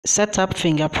set up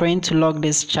fingerprint to lock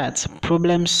this chat.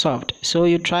 Problem solved. So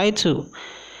you try to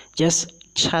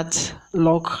just chat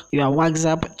lock your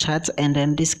WhatsApp chat, and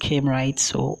then this came, right?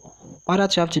 So all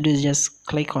that you have to do is just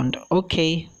click on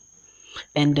OK,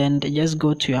 and then just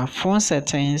go to your phone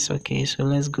settings. Okay, so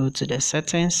let's go to the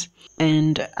settings,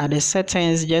 and at the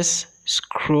settings just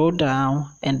scroll down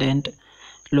and then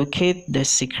locate the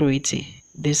security,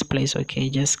 this place. Okay,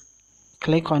 just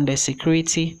click on the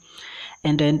security,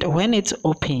 and then when it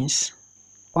opens,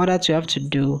 all that you have to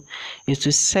do is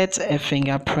to set a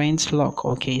fingerprint lock.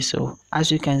 Okay, so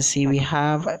as you can see, we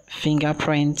have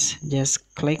fingerprint.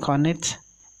 Just click on it,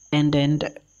 and then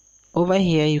over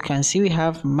here you can see we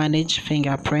have manage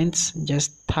fingerprints.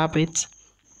 Just tap it,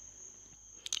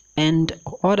 and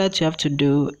all that you have to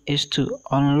do is to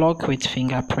unlock with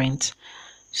fingerprint.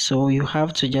 So you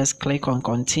have to just click on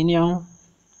continue.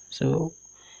 So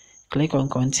click on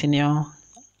continue.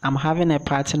 I'm having a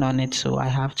pattern on it, so I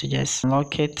have to just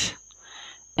lock it,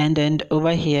 and then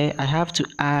over here I have to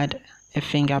add a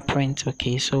fingerprint.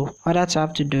 Okay, so all that I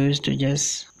have to do is to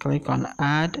just click on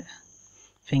add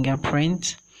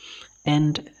fingerprint,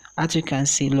 and as you can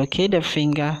see, locate the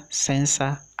finger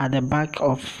sensor at the back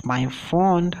of my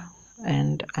phone,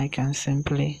 and I can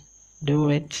simply do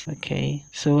it. Okay,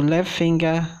 so left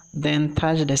finger, then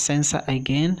touch the sensor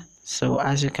again. So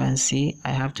as you can see, I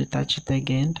have to touch it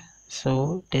again.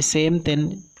 So the same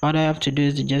thing, all I have to do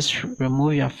is to just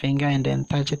remove your finger and then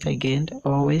touch it again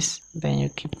always, then you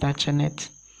keep touching it.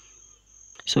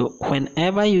 So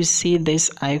whenever you see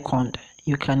this icon,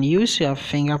 you can use your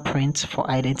fingerprint for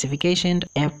identification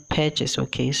and purchase.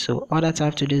 Okay, so all that I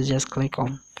have to do is just click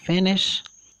on finish,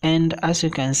 and as you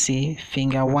can see,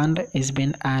 finger 1 is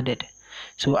being added.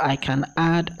 So I can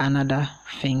add another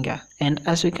finger, and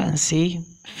as you can see,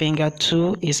 finger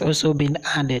 2 is also being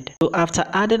added. So after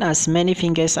adding as many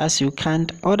fingers as you can,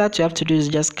 all that you have to do is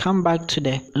just come back to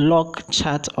the lock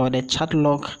chat or the chat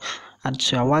lock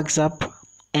at your WhatsApp,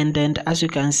 and then as you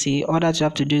can see, all that you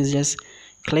have to do is just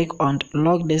click on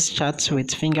lock this chat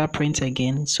with fingerprint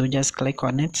again. So just click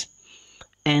on it,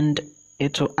 and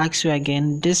it will ask you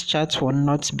again, this chat will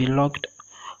not be locked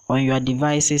on your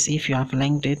devices if you have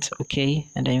linked it. Okay,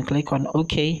 and then you click on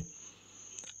OK,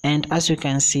 and as you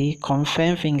can see,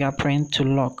 confirm fingerprint to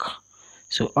lock.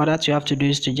 So all that you have to do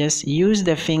is to just use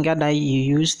the finger that you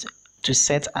used to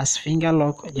set as finger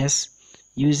lock, just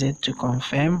use it to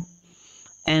confirm,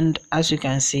 and as you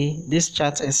can see, this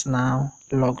chat is now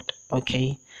locked.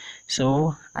 Okay,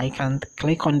 so I can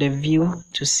click on the view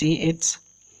to see it,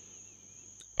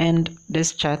 and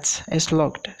this chat is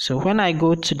locked. So when I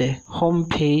go to the home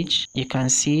page, you can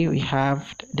see we have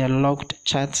the locked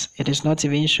chat. It is not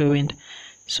even showing.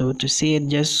 So to see it,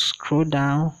 just scroll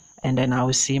down, and then I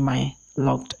will see my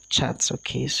locked chats.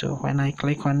 Okay, so when I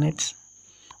click on it,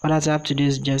 all I have to do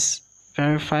is just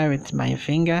verify with my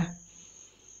finger,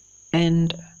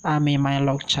 and I'm in my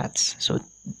locked chats. So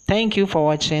thank you for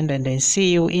watching, and then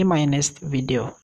see you in my next video.